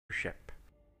ship.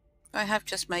 I have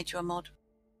just made you a mod.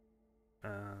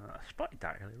 I spotted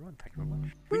that earlier on, thank you very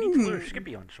much. We need to lure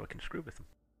Skippy on so I can screw with him.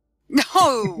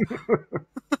 No!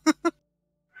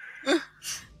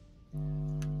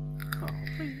 Oh,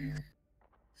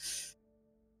 please.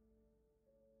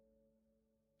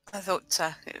 I thought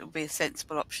it would be a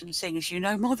sensible option, seeing as you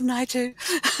know more than I do.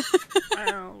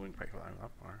 Well, we can pick that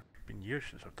up. It's been years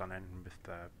since I've done anything with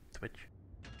Twitch.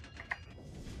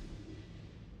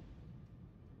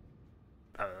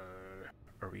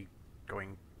 Are we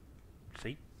going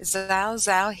see? Zao,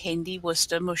 Zao, Hindi,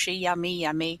 Worcester, Mushy, Yummy,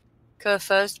 Yummy, Kerr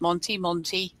first, Monty,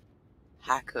 Monty,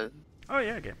 Haku. Oh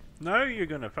yeah, again. Now you're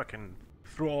gonna fucking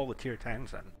throw all the tier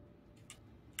 10s in.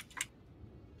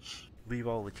 Leave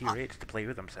all the tier 8s to play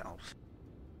with themselves.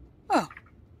 Oh.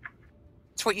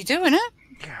 That's what you do, innit?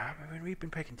 Yeah, but when we've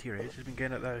been picking tier 8s, we've been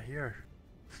getting it out here.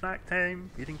 Snack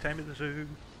time, eating time at the zoo.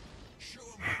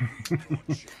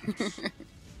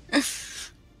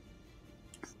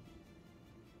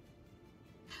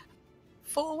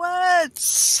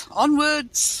 Forwards!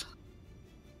 Onwards!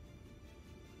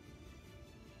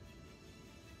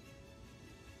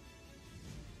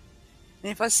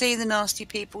 And if I see the nasty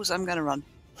peoples, I'm going to run.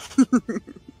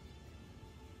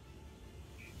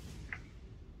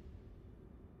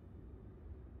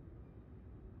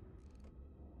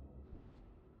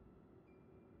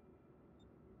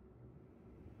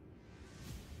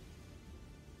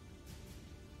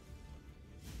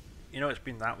 You know, it's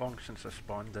been that long since I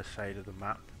spawned this side of the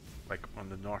map, like on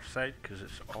the north side, because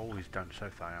it's always down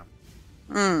south I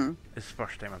am. It's the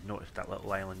first time I've noticed that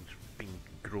little island's been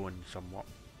growing somewhat.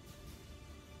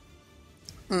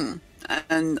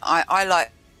 And I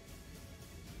like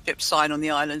ship sign on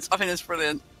the islands. I think that's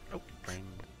brilliant. Oh, ring.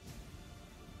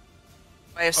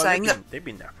 Way of saying that they've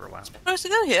been there for a while. supposed to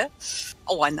go here.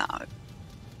 Oh, I know.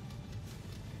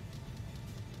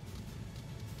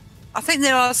 I think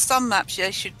there are some maps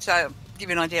you should give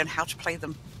you an idea on how to play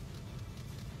them.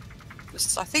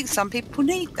 Because I think some people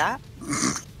need that.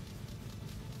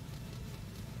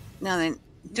 Now then,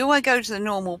 do I go to the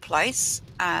normal place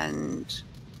and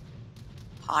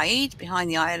hide behind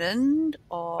the island,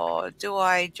 or do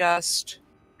I just...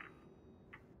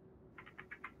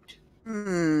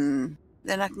 Then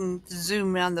I can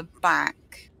zoom around the back.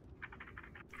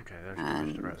 Okay, there's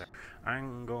the right there.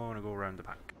 I'm going to go around the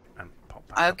back and pop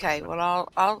back. Okay, well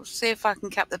I'll see if I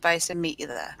can cap the base and meet you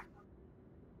there.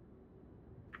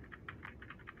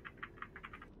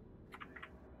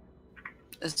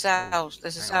 There's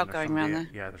a cell going around there.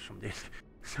 Yeah, there's somebody.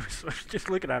 So I was just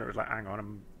looking at it, was like, hang on,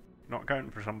 I'm not counting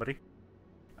for somebody.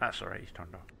 That's alright, he's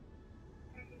turned off.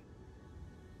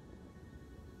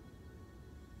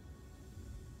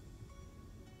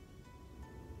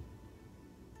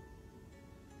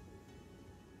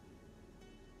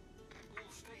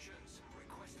 All stations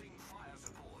requesting fire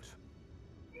support.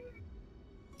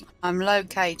 I'm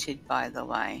located, by the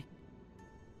way.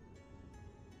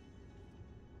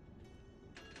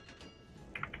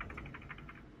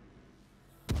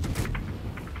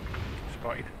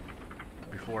 Spotted.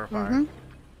 Before I fired.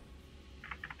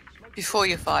 Before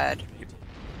you fired. Yep.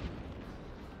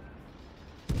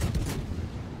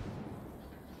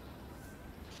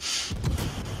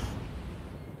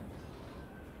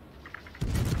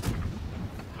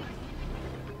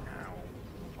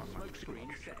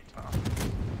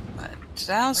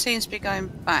 Zal seems to be going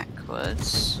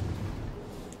backwards.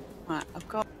 Right, I've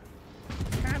got...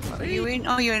 Are you in?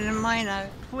 Oh, you're in a Mino.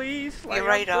 Please, your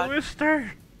radar.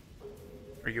 Booster.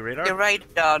 Are you radar? Your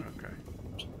radar.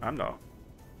 Okay. I'm not.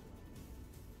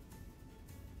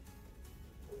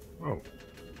 Oh,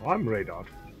 I'm radar.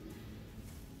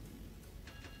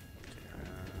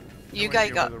 You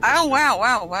go. Oh, wow,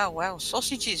 wow, wow, wow.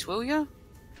 Sausages, will you?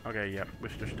 Okay, yeah,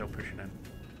 Worcester's still pushing in.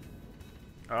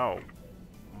 Oh,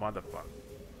 motherfucker.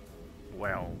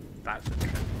 Well, that's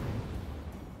interesting.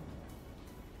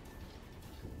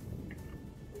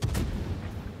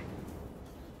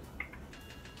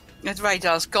 This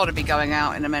radar's got to be going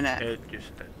out in a minute. It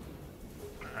just did.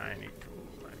 I need to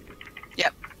like it.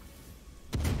 Yep.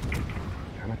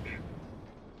 Damn it.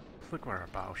 Look where our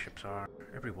battleships are.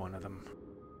 Every one of them.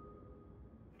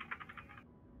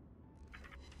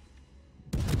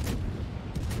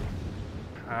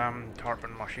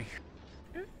 Tarpon mushy.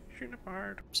 Yeah, shouldn't have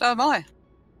fired. So am I.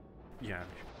 Yeah.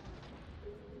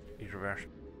 He's reversed.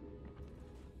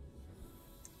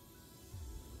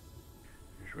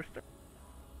 Here's Worcester.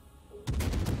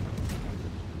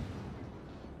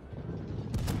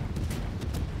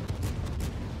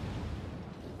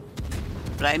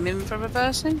 Blame him for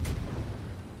reversing.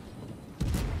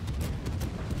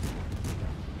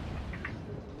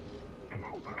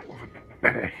 Oh, that was a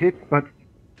better hit, but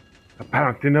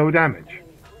Apparently no damage.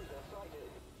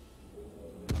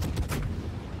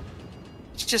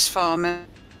 It's just farming.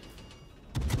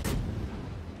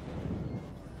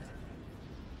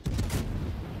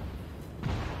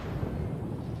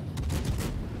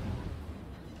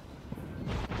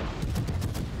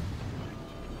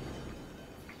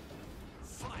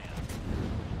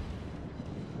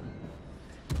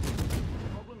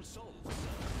 Problem solved, sir.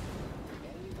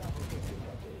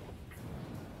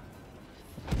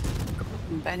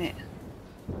 Bennett.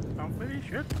 Somebody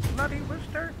shoot the bloody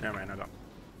Worcester. Never mind, I don't.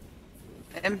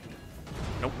 Him.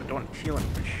 Nope, I don't heal him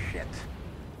for shit.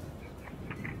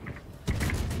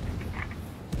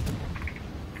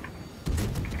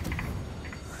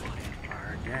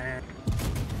 Fire again.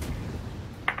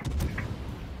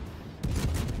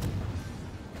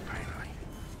 Finally.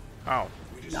 Oh.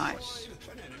 Nice.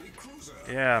 An enemy cruiser.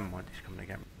 Yeah, Monty's coming to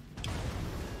get me.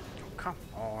 Oh, come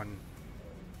on.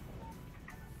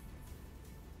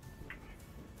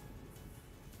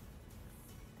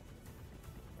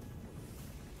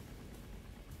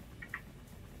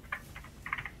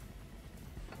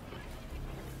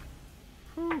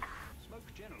 Smoke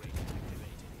generator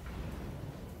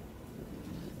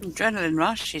activated. Adrenaline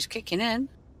rush is kicking in.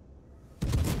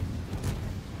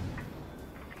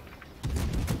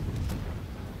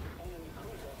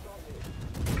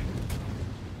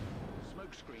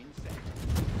 Smoke screen set.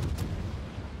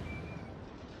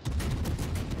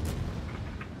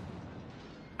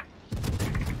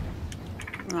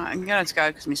 Right, I'm going to go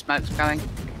because my smoke's going.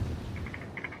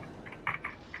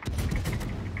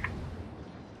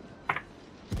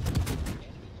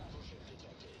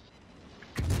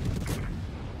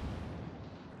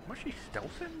 Was she still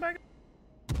sitting back?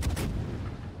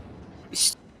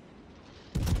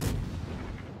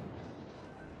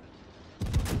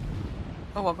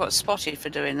 Oh, I got spotted for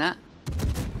doing that.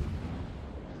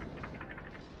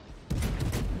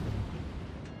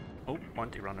 Oh,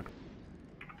 Monty running.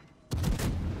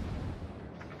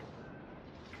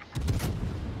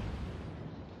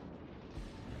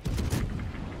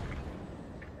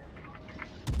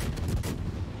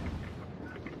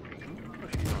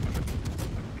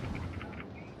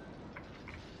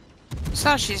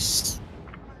 So she's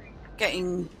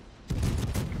getting...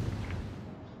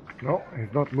 No,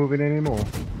 he's not moving anymore.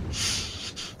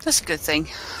 That's a good thing.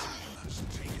 Has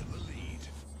taken the lead.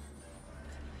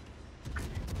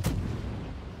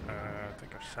 I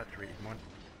think I've saturated one.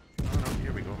 Oh no,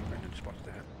 here we go. Random spots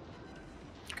to hit.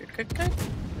 Good, good, good.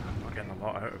 I'm not getting a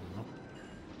lot out of them though.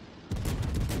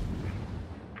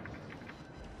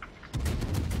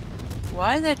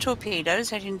 Why are there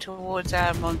torpedoes heading towards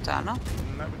our Montana?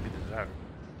 That would be the zone.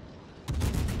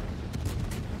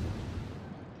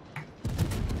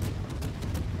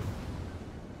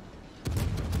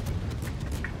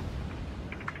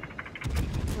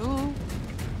 Ooh.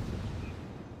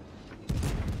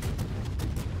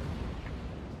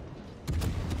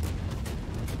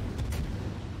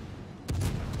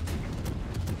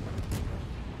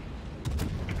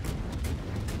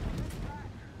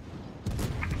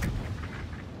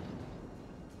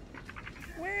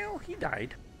 Well, he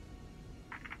died.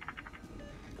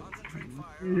 Concentrate fire.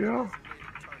 Yeah.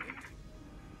 Target.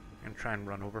 And try and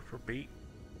run over for bait.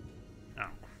 Oh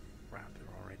crap,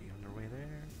 they're already on their way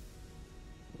there.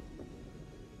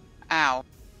 Ow.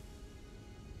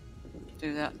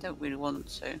 Do that, don't really want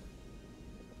to.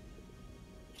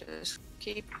 Just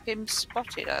keep him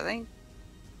spotted, I think.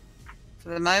 For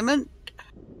the moment.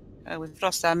 Oh, we've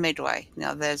lost our midway.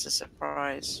 Now there's a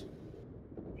surprise.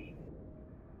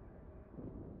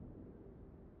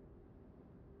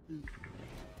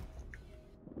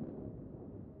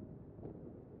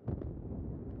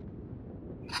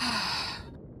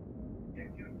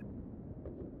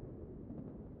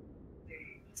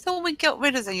 Thought we got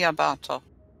rid of the Yamato.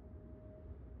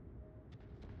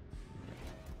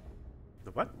 The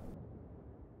what?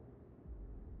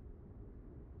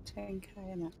 10k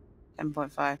in it.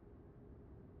 10.5.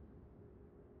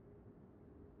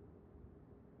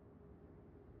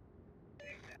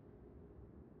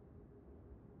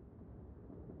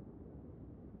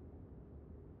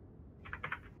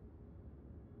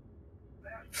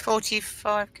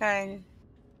 $45k.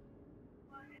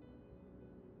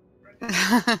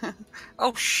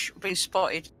 Oh, shh, been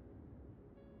spotted.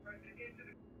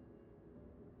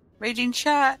 Reading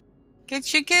chat.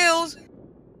 Get your kills.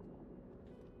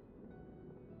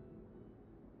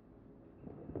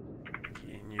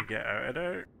 Can you get out of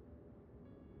there?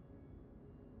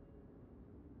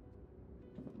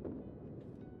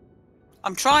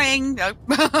 I'm trying. No.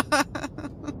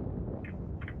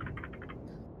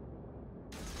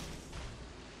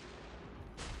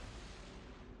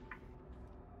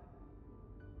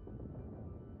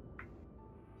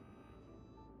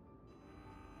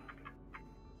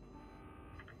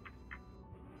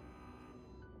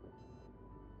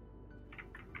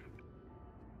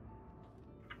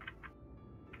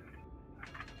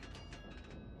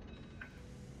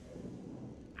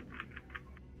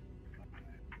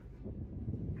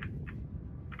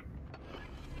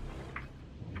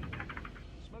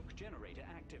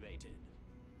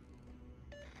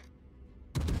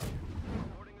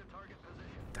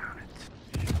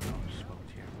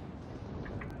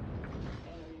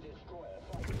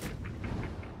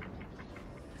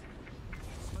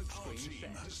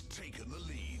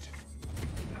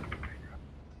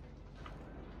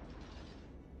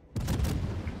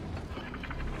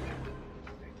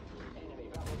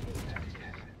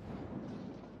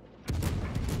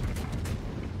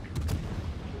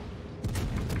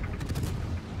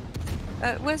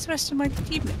 Where's the rest of my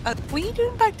team? What are you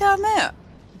doing back down there?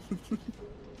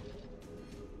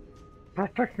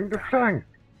 Protecting the flank.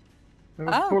 They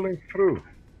were Oh. pulling through.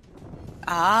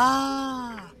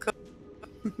 Ah, cool.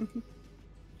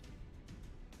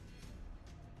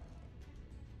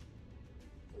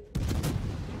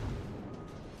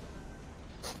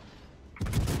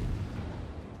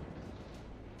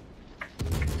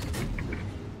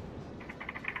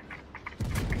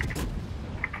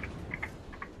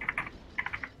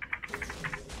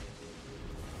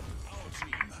 Our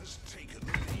team has taken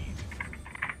the lead.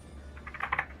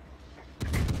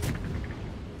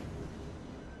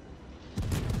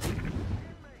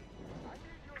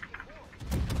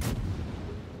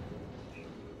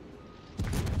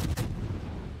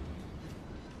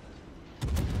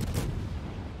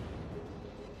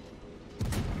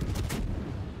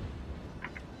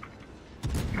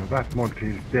 Now that Monty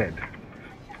is dead.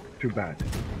 Too bad.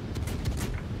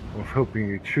 I was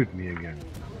hoping he'd shoot me again.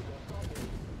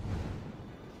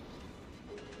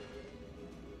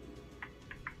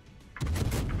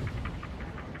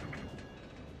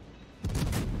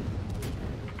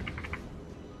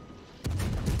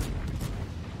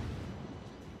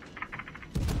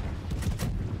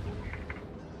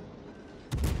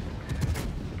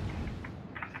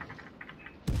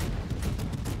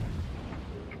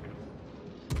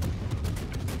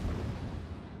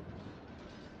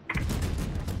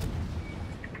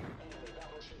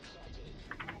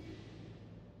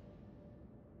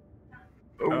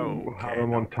 Oh, Hannah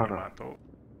Montana.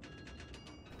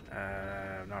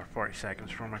 Another 40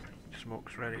 seconds for my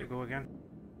smoke's ready to go again.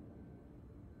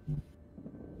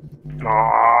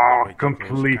 Oh, Way too close, can't go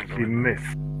completely in.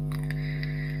 missed.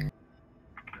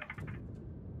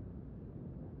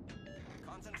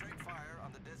 Concentrate fire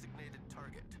on the designated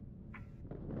target.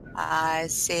 I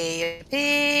see a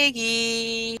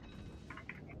piggy.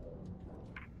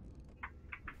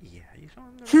 Yeah, he's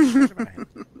on the right side of my head.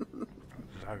 This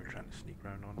is how we're trying to sneak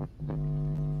round on.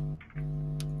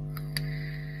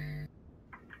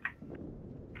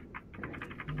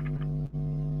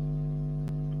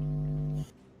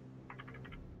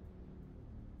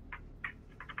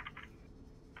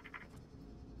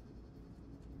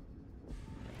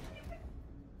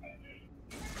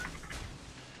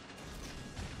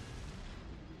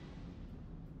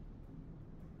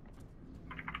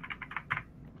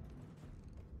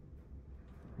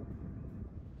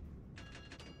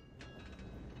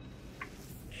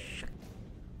 Shit.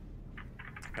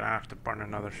 Gonna have to burn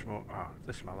another smoke. Oh,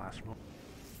 this is my last smoke.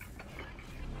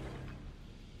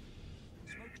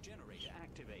 Smoke generator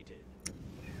activated.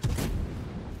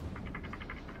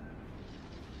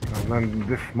 And then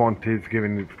this Monty is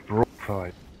giving its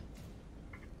broadside.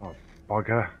 Oh,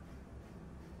 bugger.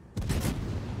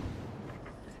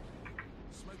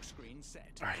 Smoke screen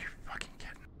set. Are you fucking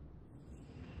kidding?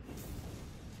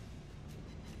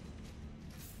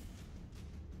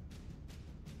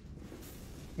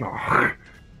 Oh.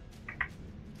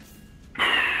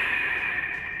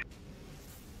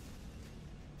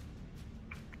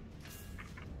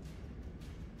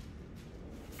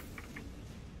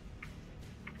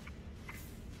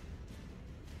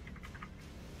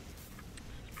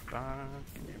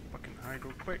 Can you fucking hide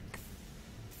real quick?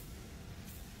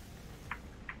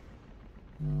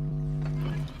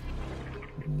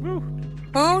 Woo!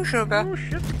 Oh, sugar. Oh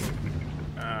shit!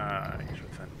 He's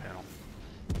within panel.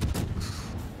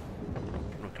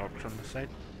 No torps on the side.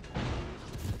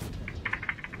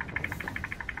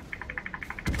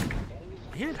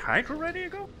 He had Hydra ready to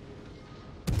go?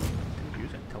 Didn't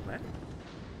use it until then.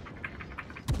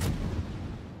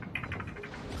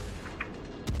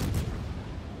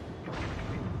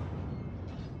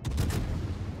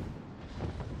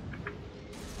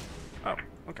 Oh,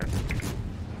 okay.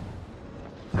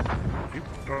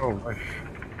 Oh, nice.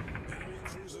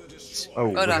 Oh,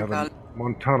 we Hold on, have a Carl.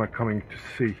 Montana coming to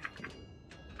sea.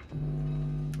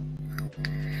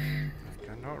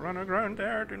 Cannot run aground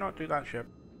there. Do not do that, ship.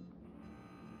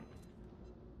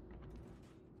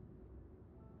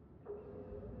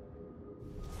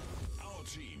 Our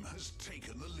team has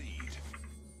taken the lead.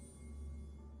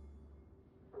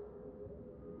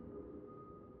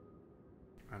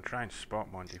 I'm trying to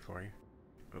spot Monty for you.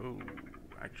 Oh,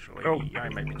 actually, Oh. I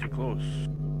might be too close.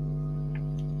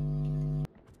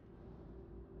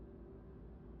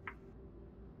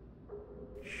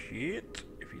 Shit!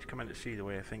 If he's coming to see the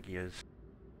way I think he is,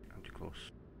 I'm too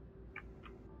close.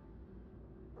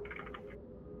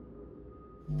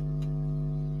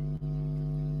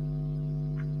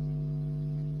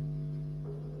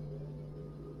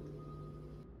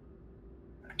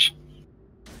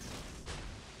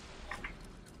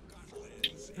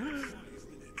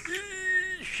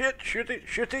 shit!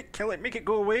 Shoot it, kill it, make it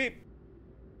go away!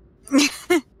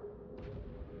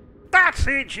 That's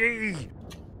HE!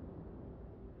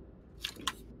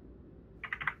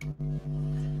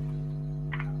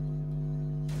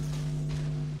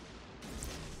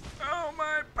 Oh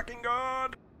my fucking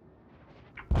god!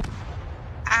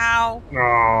 Ow.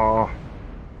 Oh.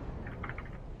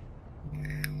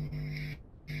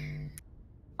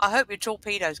 I hope your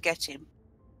torpedoes get him.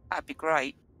 That'd be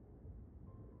great.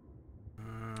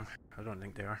 I don't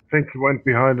think they are. I think he went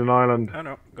behind an island. Oh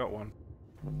no, got one.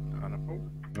 Oh no.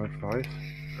 That's nice.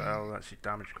 Well, that's his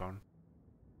damage gone.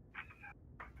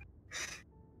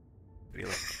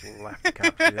 Really left the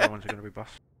cap, the other ones are going to be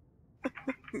bust.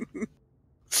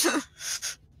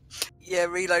 Yeah,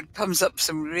 Reload comes up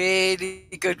some really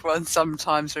good ones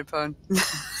sometimes, Ripon.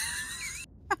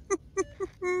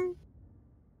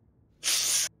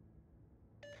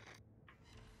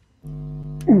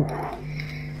 Ooh.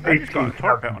 I just got a 18,000.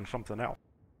 torpedo on something else.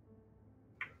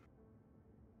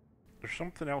 There's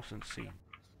something else in sea.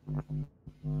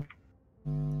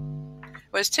 Well,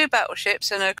 there's 2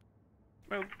 battleships and a...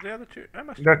 Well, the other two... I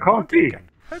must There have can't be. again.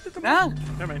 How did the... No.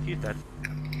 Never mind, he's dead.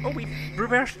 Oh, we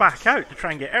reversed back out to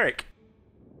try and get Eric.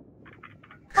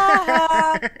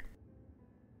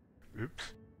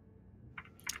 Oops.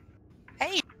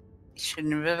 Hey, you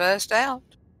shouldn't have reversed out.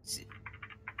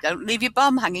 Don't leave your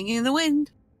bum hanging in the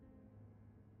wind.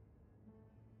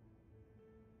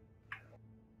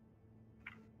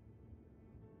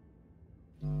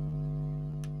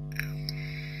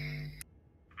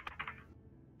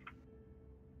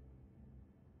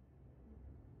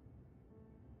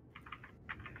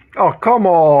 Oh, come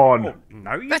on! Oh,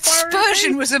 now you That firing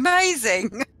dispersion at me? was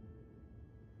amazing.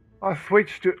 I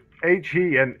switched to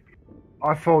HE and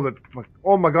I saw that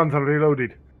all my guns are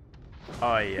reloaded.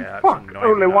 Oh yeah, that's Fuck, annoying.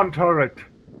 only that. one turret.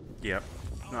 Yep.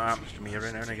 No, that happens to me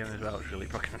every now and again as well. It's really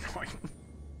fucking annoying.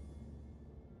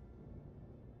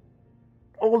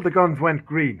 All the guns went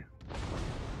green.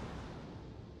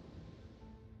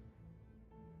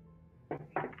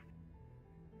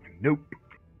 Nope.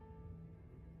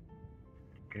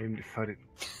 Game decided.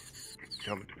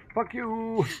 Jumped. Fuck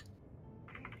you!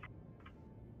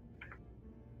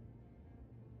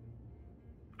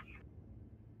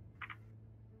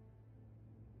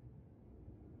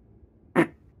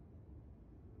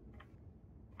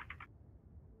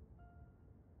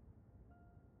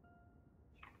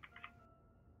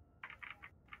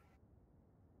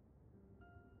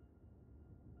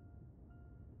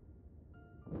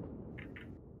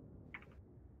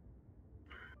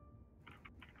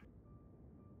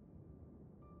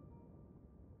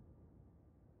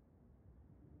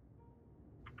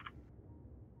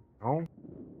 No.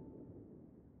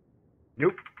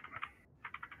 Nope.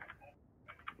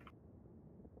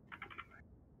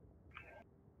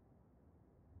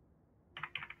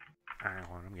 Hang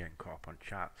on, I'm getting caught up on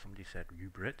chat. Somebody said, you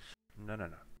Brits? No.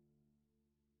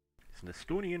 It's an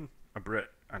Estonian, a Brit,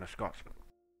 and a Scotsman.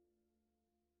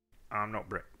 I'm not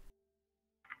Brit.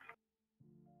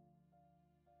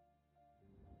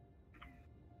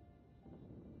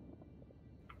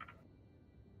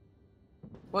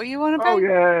 What you want to Oh be?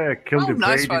 yeah, killed Oh, the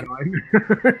nice Brady one.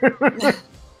 line.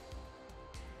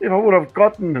 If I would have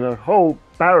gotten a whole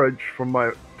barrage from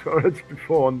my turrets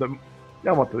before on them,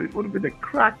 Yamato, it would have been a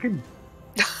cracking.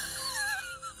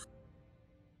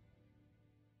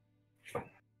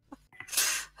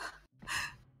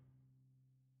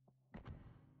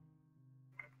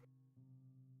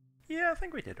 Yeah, I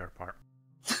think we did our part.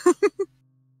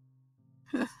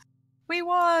 We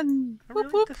won. I'm Whoop, really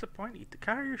whoop. disappointed. The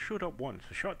carrier showed up once,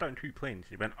 I shot down 2 planes,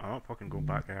 he went, I'm not fucking going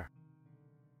back there.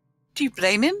 Do you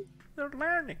blame him? They're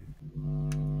learning.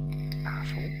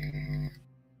 Asshole.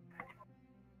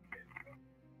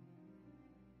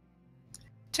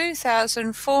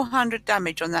 2,400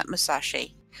 damage on that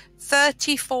Musashi.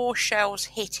 34 shells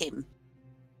hit him.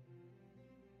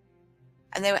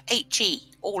 And they were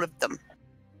HE, all of them.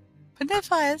 But no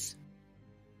fires.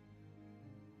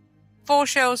 4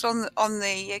 shells on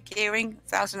the gearing,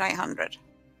 1,800.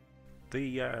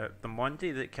 The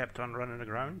Monday that kept on running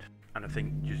aground, and I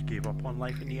think just gave up on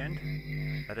life in the end,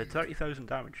 I did 30,000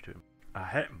 damage to him. I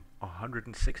hit him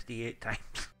 168 times.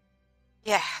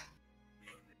 Yeah.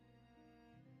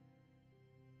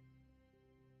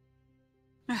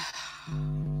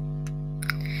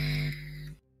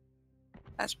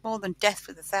 That's more than death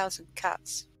with 1,000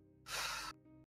 cuts.